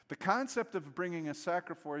The concept of bringing a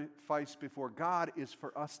sacrifice before God is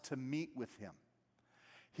for us to meet with Him.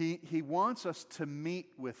 He wants us to meet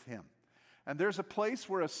with Him. And there's a place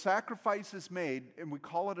where a sacrifice is made, and we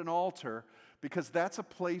call it an altar, because that's a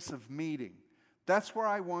place of meeting. That's where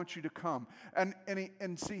I want you to come. And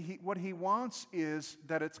see, what He wants is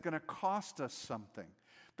that it's going to cost us something,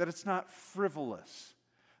 that it's not frivolous,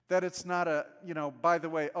 that it's not by the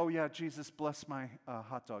way, oh yeah, Jesus bless my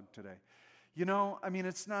hot dog today.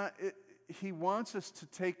 It's not, He wants us to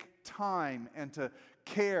take time and to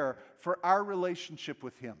care for our relationship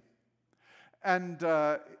with Him. And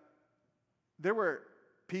there were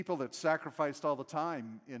people that sacrificed all the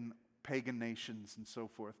time in pagan nations and so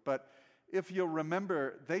forth. But if you'll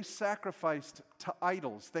remember, they sacrificed to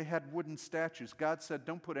idols. They had wooden statues. God said,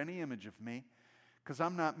 don't put any image of me, because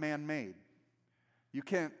I'm not man-made. You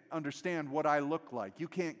can't understand what I look like. You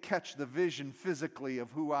can't catch the vision physically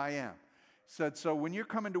of who I am. He said, so when you're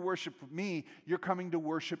coming to worship me, you're coming to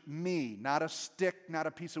worship me, not a stick, not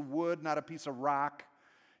a piece of wood, not a piece of rock.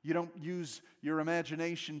 You don't use your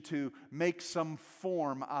imagination to make some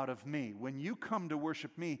form out of me. When you come to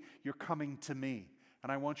worship me, you're coming to me.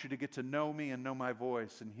 And I want you to get to know me and know my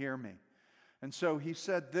voice and hear me. And so He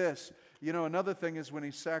said this. Another thing is when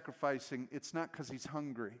He's sacrificing, it's not because He's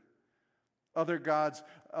hungry. Other gods,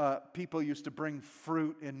 people used to bring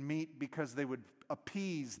fruit and meat because they would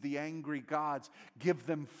appease the angry gods, give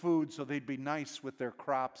them food so they'd be nice with their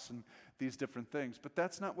crops and these different things. But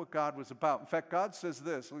that's not what God was about. In fact, God says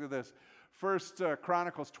this, look at this, 1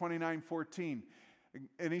 Chronicles 29:14.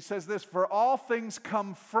 And He says this, for all things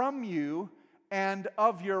come from you, and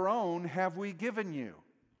of your own have we given you.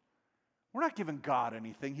 We're not giving God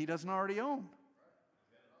anything He doesn't already own.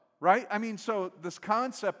 Right? So this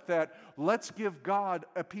concept that let's give God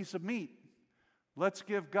a piece of meat. Let's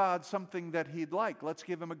give God something that He'd like. Let's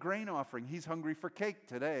give Him a grain offering. He's hungry for cake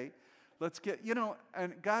today. Let's get,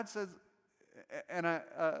 and God says, and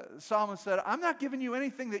Solomon said, I'm not giving you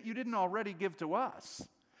anything that you didn't already give to us.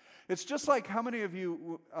 It's just like how many of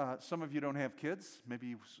you, some of you don't have kids.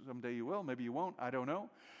 Maybe someday you will, maybe you won't, I don't know.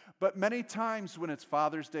 But many times when it's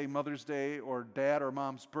Father's Day, Mother's Day, or Dad or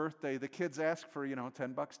Mom's birthday, the kids ask for,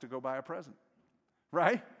 $10 to go buy a present.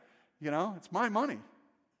 Right? It's my money.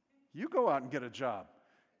 You go out and get a job.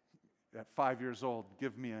 At 5 years old,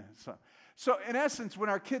 give me a son. So in essence, when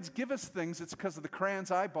our kids give us things, it's because of the crayons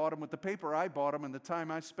I bought them, with the paper I bought them, and the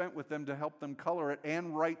time I spent with them to help them color it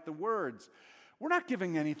and write the words. We're not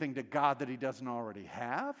giving anything to God that He doesn't already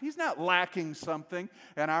have. He's not lacking something,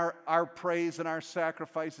 and our praise and our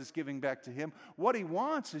sacrifice is giving back to Him. What He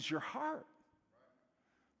wants is your heart.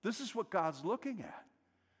 This is what God's looking at.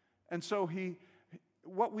 And so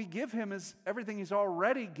what we give Him is everything He's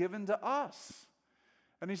already given to us.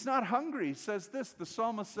 And He's not hungry. He says this, the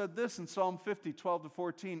psalmist said this in Psalm 50,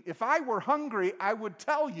 12-14. If I were hungry, I would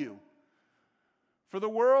tell you. For the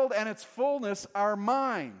world and its fullness are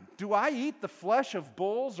mine. Do I eat the flesh of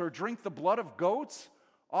bulls or drink the blood of goats?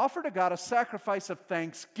 Offer to God a sacrifice of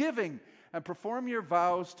thanksgiving and perform your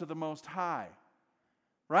vows to the Most High.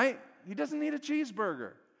 Right? He doesn't need a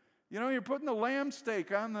cheeseburger. You're putting the lamb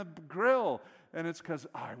steak on the grill, and it's because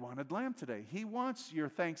I wanted lamb today. He wants your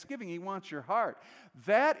thanksgiving. He wants your heart.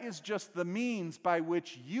 That is just the means by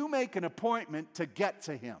which you make an appointment to get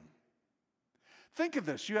to Him. Think of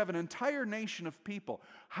this. You have an entire nation of people.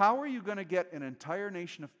 How are you going to get an entire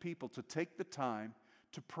nation of people to take the time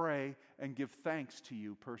to pray and give thanks to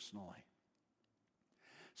you personally?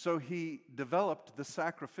 So He developed the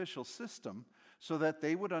sacrificial system so that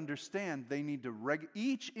they would understand they need to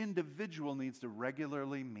each individual needs to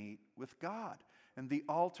regularly meet with God. And the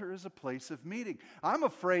altar is a place of meeting. I'm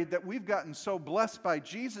afraid that we've gotten so blessed by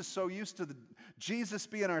Jesus, so used to Jesus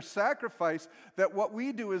being our sacrifice, that what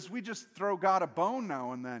we do is we just throw God a bone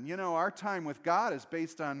now and then. Our time with God is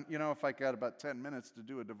based on, if I got about 10 minutes to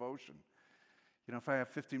do a devotion. If I have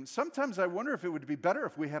 15 minutes. Sometimes I wonder if it would be better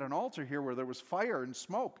if we had an altar here where there was fire and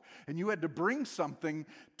smoke, and you had to bring something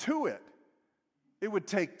to it. It would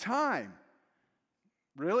take time.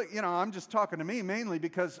 Really? I'm just talking to me mainly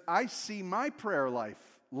because I see my prayer life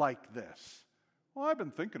like this. Well, I've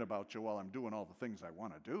been thinking about you while I'm doing all the things I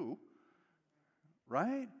want to do.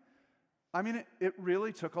 Right? It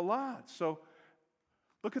really took a lot. So,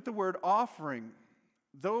 look at the word offering.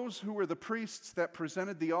 Those who were the priests that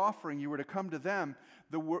presented the offering, you were to come to them.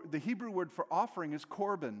 The Hebrew word for offering is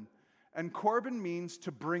korban. And korban means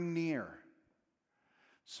to bring near.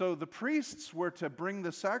 So the priests were to bring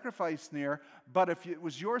the sacrifice near, but if it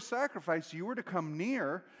was your sacrifice, you were to come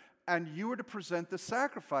near and you were to present the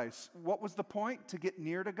sacrifice. What was the point? To get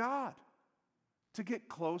near to God, to get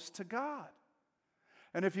close to God.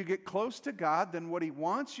 And if you get close to God, then what he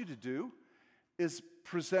wants you to do is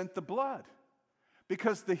present the blood.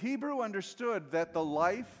 Because the Hebrew understood that the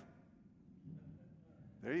life,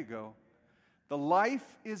 there you go, the life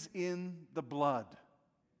is in the blood.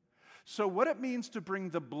 So what it means to bring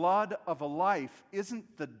the blood of a life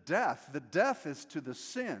isn't the death. The death is to the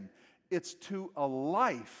sin. It's to a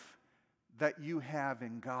life that you have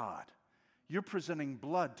in God. You're presenting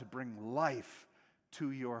blood to bring life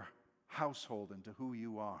to your household and to who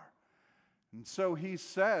you are. And so he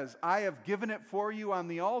says, I have given it for you on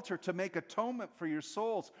the altar to make atonement for your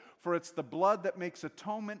souls, for it's the blood that makes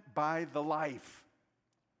atonement by the life.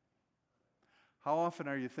 How often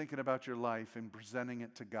are you thinking about your life and presenting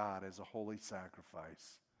it to God as a holy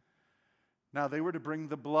sacrifice? Now, they were to bring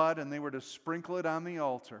the blood and they were to sprinkle it on the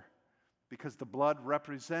altar because the blood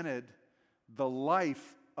represented the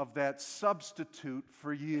life of that substitute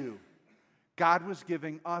for you. God was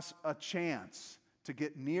giving us a chance to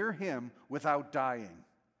get near him without dying.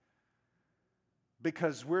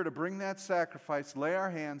 Because we're to bring that sacrifice, lay our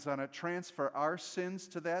hands on it, transfer our sins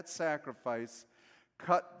to that sacrifice,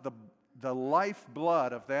 cut the life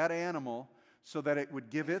blood of that animal so that it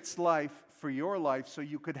would give its life for your life so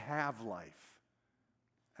you could have life,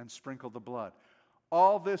 and sprinkle the blood.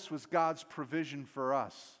 All this was God's provision for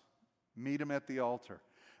us. Meet him at the altar.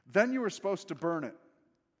 Then you were supposed to burn it.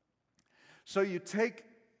 So you take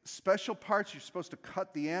special parts. You're supposed to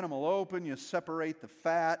cut the animal open. You separate the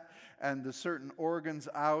fat and the certain organs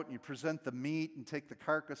out. And you present the meat and take the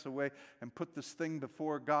carcass away and put this thing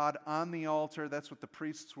before God on the altar. That's what the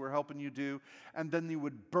priests were helping you do. And then you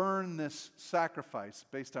would burn this sacrifice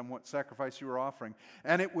based on what sacrifice you were offering.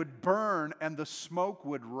 And it would burn and the smoke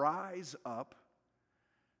would rise up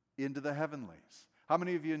into the heavenlies. How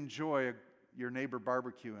many of you enjoy your neighbor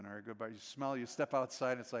barbecuing or go by? You smell, you step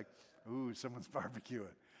outside, it's like, ooh, someone's barbecuing.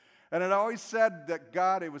 And it always said that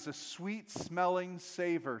God, it was a sweet-smelling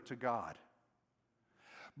savor to God.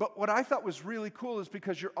 But what I thought was really cool is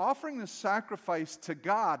because you're offering the sacrifice to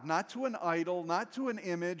God, not to an idol, not to an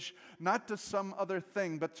image, not to some other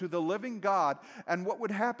thing, but to the living God. And what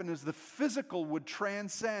would happen is the physical would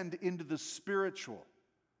transcend into the spiritual.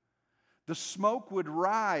 The smoke would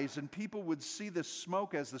rise, and people would see the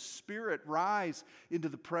smoke as the Spirit rise into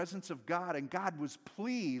the presence of God. And God was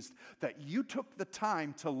pleased that you took the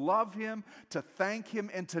time to love him, to thank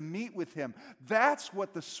him, and to meet with him. That's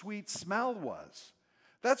what the sweet smell was.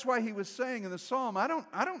 That's why he was saying in the psalm, I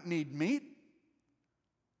don't need meat.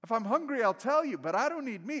 If I'm hungry, I'll tell you, but I don't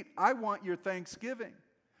need meat. I want your thanksgiving.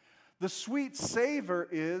 The sweet savor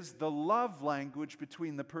is the love language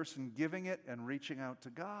between the person giving it and reaching out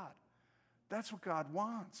to God. That's what God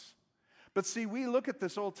wants. But see, we look at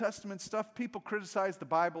this Old Testament stuff. People criticize the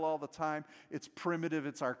Bible all the time. It's primitive,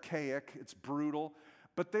 it's archaic, it's brutal.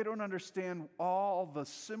 But they don't understand all the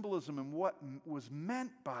symbolism and what was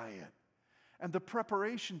meant by it. And the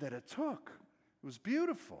preparation that it took. It was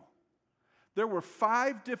beautiful. There were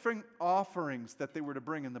 5 different offerings that they were to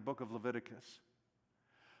bring in the book of Leviticus.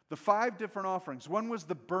 The 5 different offerings. One was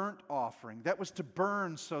the burnt offering. That was to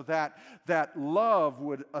burn so that love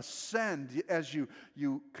would ascend as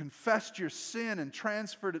you confessed your sin and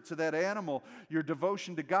transferred it to that animal. Your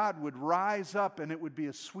devotion to God would rise up and it would be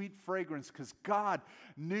a sweet fragrance because God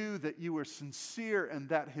knew that you were sincere and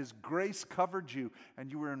that his grace covered you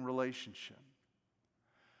and you were in relationship.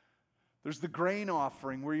 There's the grain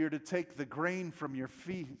offering where you're to take the grain from your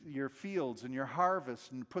fields and your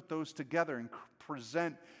harvest and put those together and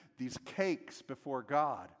present these cakes before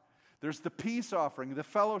God. There's the peace offering, the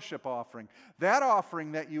fellowship offering. That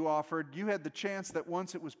offering that you offered, you had the chance that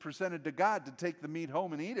once it was presented to God to take the meat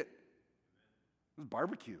home and eat it. It was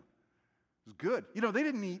barbecue. It was good. You know, they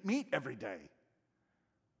didn't eat meat every day.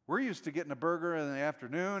 We're used to getting a burger in the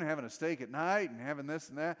afternoon, having a steak at night, and having this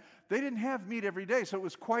and that. They didn't have meat every day, so it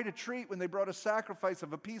was quite a treat when they brought a sacrifice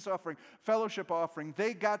of a peace offering, fellowship offering.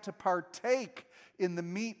 They got to partake in the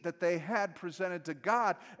meat that they had presented to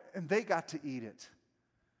God, and they got to eat it.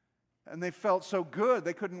 And they felt so good,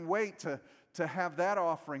 they couldn't wait to have that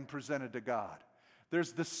offering presented to God.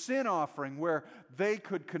 There's the sin offering where they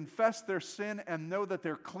could confess their sin and know that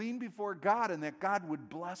they're clean before God and that God would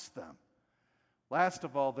bless them. Last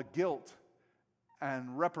of all, the guilt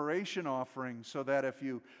and reparation offering so that if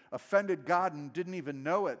you offended God and didn't even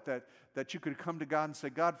know it, that you could come to God and say,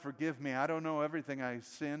 God, forgive me. I don't know everything I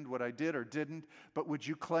sinned, what I did or didn't, but would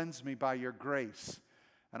you cleanse me by your grace?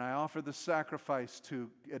 And I offer the sacrifice to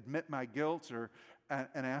admit my guilt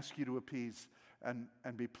and ask you to appease and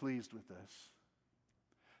be pleased with this.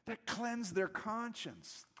 That cleansed their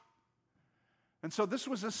conscience. And so this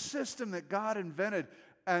was a system that God invented.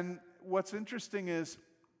 And what's interesting is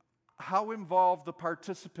how involved the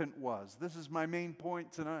participant was. This is my main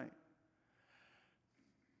point tonight.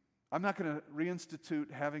 I'm not going to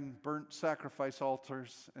reinstitute having burnt sacrifice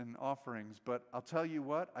altars and offerings, but I'll tell you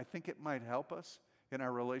what, I think it might help us in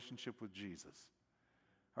our relationship with Jesus.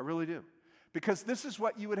 I really do. Because this is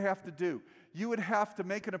what you would have to do. You would have to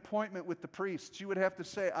make an appointment with the priests. You would have to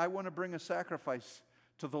say, I want to bring a sacrifice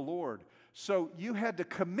to the Lord. So you had to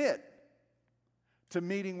commit to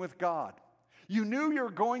meeting with God. You knew you were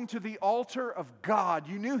going to the altar of God.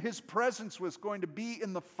 You knew His presence was going to be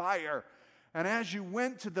in the fire. And as you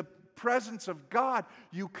went to the presence of God,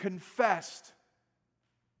 you confessed.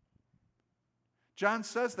 John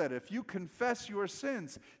says that if you confess your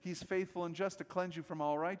sins, He's faithful and just to cleanse you from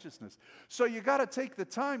all righteousness. So you got to take the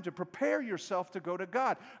time to prepare yourself to go to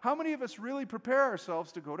God. How many of us really prepare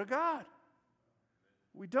ourselves to go to God?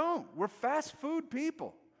 We don't. We're fast food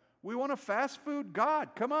people. We want a fast food God.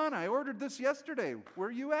 Come on, I ordered this yesterday. Where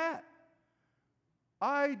are you at?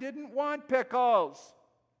 I didn't want pickles.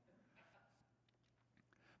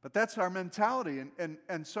 But that's our mentality,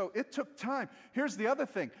 and so it took time. Here's the other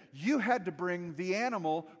thing. You had to bring the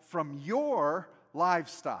animal from your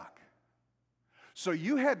livestock. So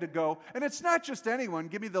you had to go, and it's not just anyone.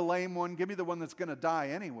 Give me the lame one. Give me the one that's going to die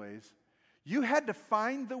anyways. You had to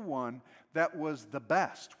find the one that was the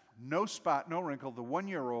best. No spot, no wrinkle, the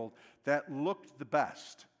 1-year-old that looked the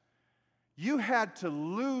best. You had to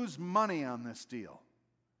lose money on this deal.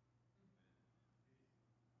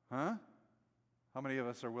 Huh? How many of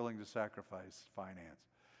us are willing to sacrifice finance?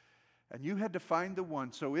 And you had to find the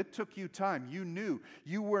one, so it took you time. You knew.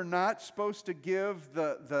 You were not supposed to give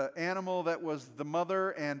the animal that was the mother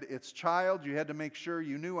and its child. You had to make sure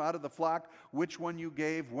you knew out of the flock which one you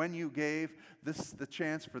gave, when you gave, this the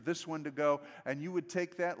chance for this one to go. And you would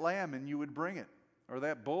take that lamb and you would bring it, or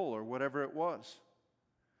that bull, or whatever it was.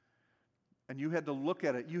 And you had to look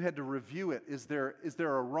at it. You had to review it. Is there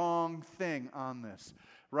a wrong thing on this?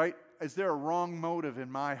 Right? Is there a wrong motive in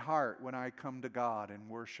my heart when I come to God in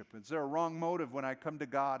worship? Is there a wrong motive when I come to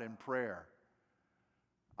God in prayer?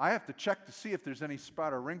 I have to check to see if there's any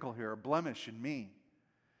spot or wrinkle here, a blemish in me.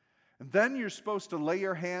 And then you're supposed to lay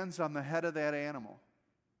your hands on the head of that animal.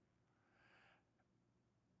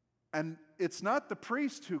 And it's not the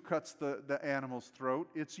priest who cuts the animal's throat,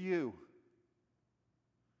 it's you.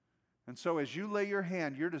 And so as you lay your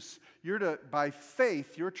hand, by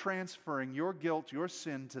faith, you're transferring your guilt, your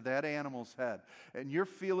sin to that animal's head. And you're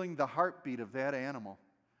feeling the heartbeat of that animal.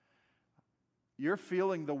 You're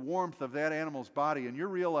feeling the warmth of that animal's body, and you're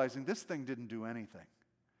realizing this thing didn't do anything.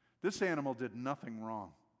 This animal did nothing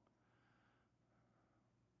wrong.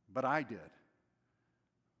 But I did.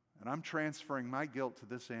 And I'm transferring my guilt to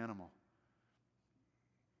this animal.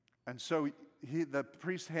 And so the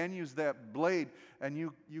priest hand you that blade, and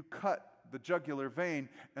you cut the jugular vein,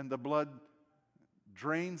 and the blood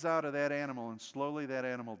drains out of that animal, and slowly that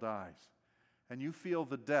animal dies. And you feel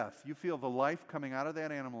the death. You feel the life coming out of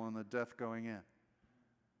that animal and the death going in.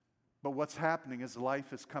 But what's happening is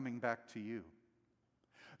life is coming back to you.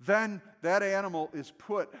 Then that animal is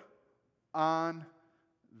put on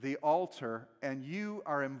the altar, and you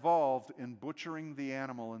are involved in butchering the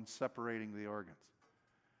animal and separating the organs.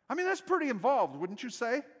 I mean, that's pretty involved, wouldn't you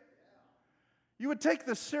say? You would take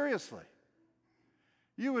this seriously.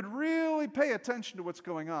 You would really pay attention to what's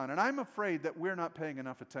going on. And I'm afraid that we're not paying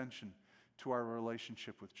enough attention to our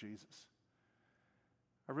relationship with Jesus.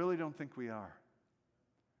 I really don't think we are.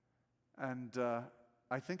 And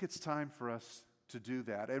I think it's time for us to do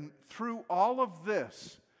that. And through all of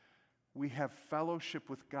this, we have fellowship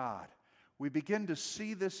with God. We begin to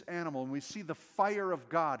see this animal, and we see the fire of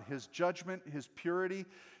God, His judgment, His purity,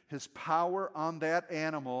 His power on that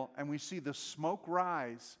animal, and we see the smoke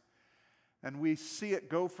rise, and we see it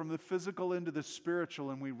go from the physical into the spiritual,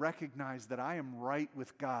 and we recognize that I am right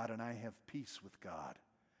with God, and I have peace with God.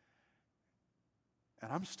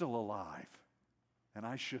 And I'm still alive, and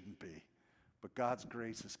I shouldn't be, but God's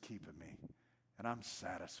grace is keeping me, and I'm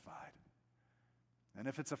satisfied. And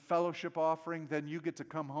if it's a fellowship offering, then you get to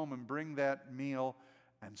come home and bring that meal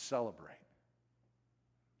and celebrate.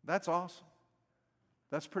 That's awesome.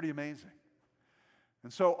 That's pretty amazing.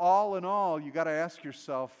 And so all in all, you got to ask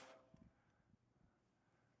yourself,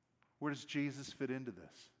 where does Jesus fit into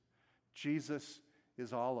this? Jesus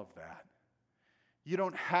is all of that. You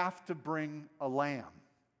don't have to bring a lamb.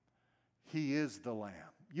 He is the lamb.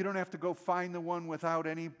 You don't have to go find the one without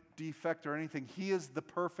any defect or anything. He is the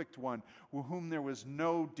perfect one, with whom there was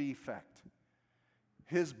no defect.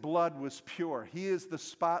 His blood was pure. He is the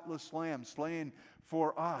spotless lamb slain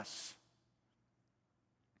for us.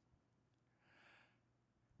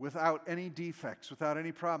 without any defects, without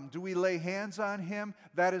any problem. Do we lay hands on him?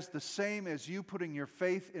 That is the same as you putting your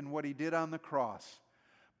faith in what he did on the cross.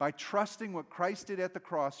 By trusting what Christ did at the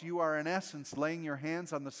cross, you are in essence laying your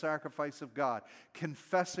hands on the sacrifice of God.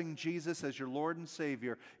 Confessing Jesus as your Lord and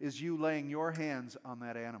Savior is you laying your hands on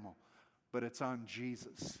that animal. But it's on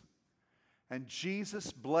Jesus. And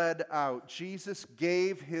Jesus bled out. Jesus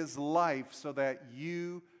gave his life so that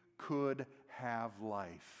you could have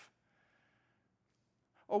life.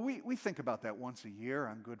 Oh, we think about that once a year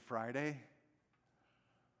on Good Friday.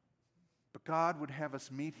 But God would have us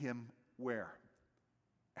meet him where?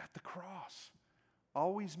 At the cross.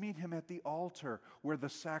 Always meet him at the altar where the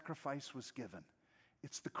sacrifice was given.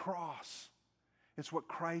 It's the cross. It's what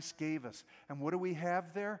Christ gave us. And what do we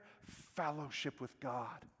have there? Fellowship with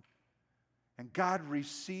God. And God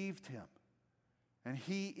received him. And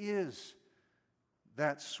he is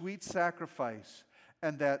that sweet sacrifice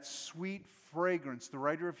and that sweet fragrance. The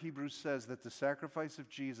writer of Hebrews says that the sacrifice of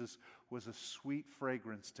Jesus was a sweet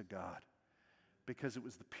fragrance to God because it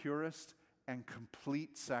was the purest and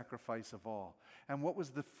complete sacrifice of all. And what was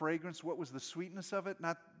the fragrance? What was the sweetness of it?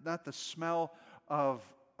 Not the smell of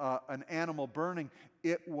an animal burning.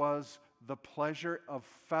 It was the pleasure of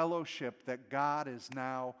fellowship that God is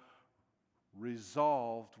now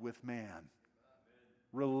resolved with man.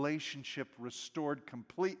 Relationship restored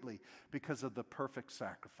completely because of the perfect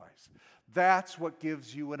sacrifice. That's what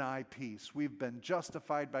gives you and I peace. We've been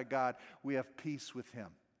justified by God. We have peace with him.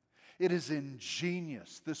 It is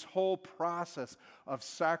ingenious. This whole process of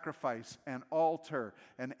sacrifice and altar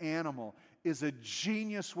and animal is a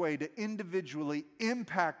genius way to individually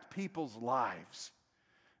impact people's lives.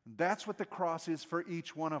 That's what the cross is for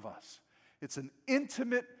each one of us. It's an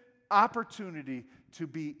intimate opportunity to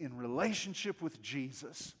be in relationship with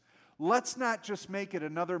Jesus. Let's not just make it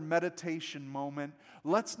another meditation moment.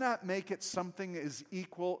 Let's not make it something as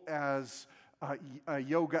equal as a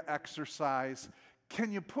yoga exercise.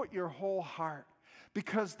 Can you put your whole heart?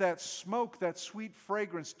 Because that smoke, that sweet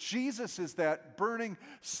fragrance, Jesus is that burning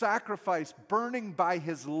sacrifice, burning by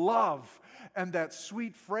his love. And that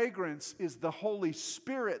sweet fragrance is the Holy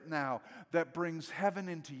Spirit now that brings heaven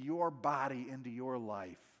into your body, into your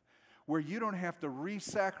life, where you don't have to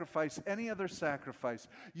re-sacrifice any other sacrifice.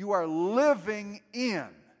 You are living in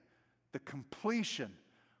the completion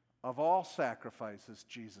of all sacrifices,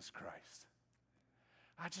 Jesus Christ.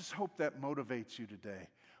 I just hope that motivates you today.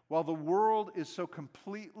 While the world is so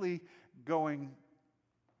completely going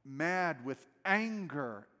mad with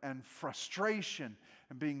anger and frustration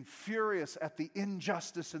and being furious at the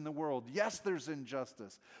injustice in the world. Yes, there's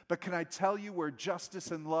injustice. But can I tell you where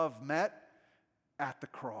justice and love met? At the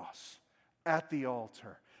cross, at the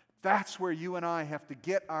altar. That's where you and I have to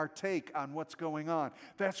get our take on what's going on.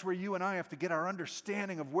 That's where you and I have to get our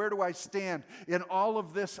understanding of where do I stand in all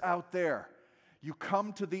of this out there. You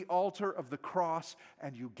come to the altar of the cross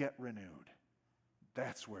and you get renewed.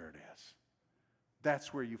 That's where it is.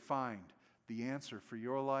 That's where you find the answer for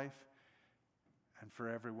your life and for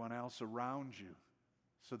everyone else around you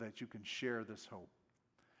so that you can share this hope.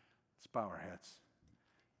 Let's bow our heads.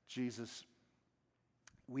 Jesus,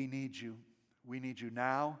 we need you. We need you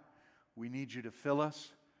now. We need you to fill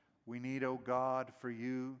us. We need, oh God, for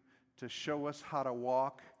you to show us how to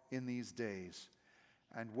walk in these days.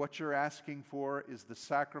 And what you're asking for is the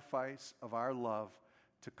sacrifice of our love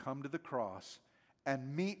to come to the cross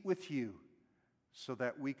and meet with you so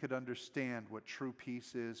that we could understand what true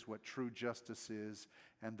peace is, what true justice is,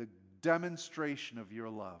 and the demonstration of your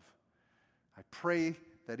love. I pray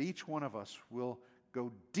that each one of us will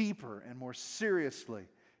go deeper and more seriously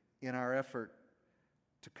in our effort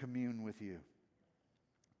to commune with you,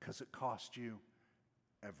 because it cost you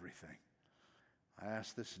everything. I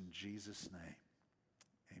ask this in Jesus' name.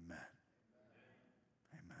 Amen.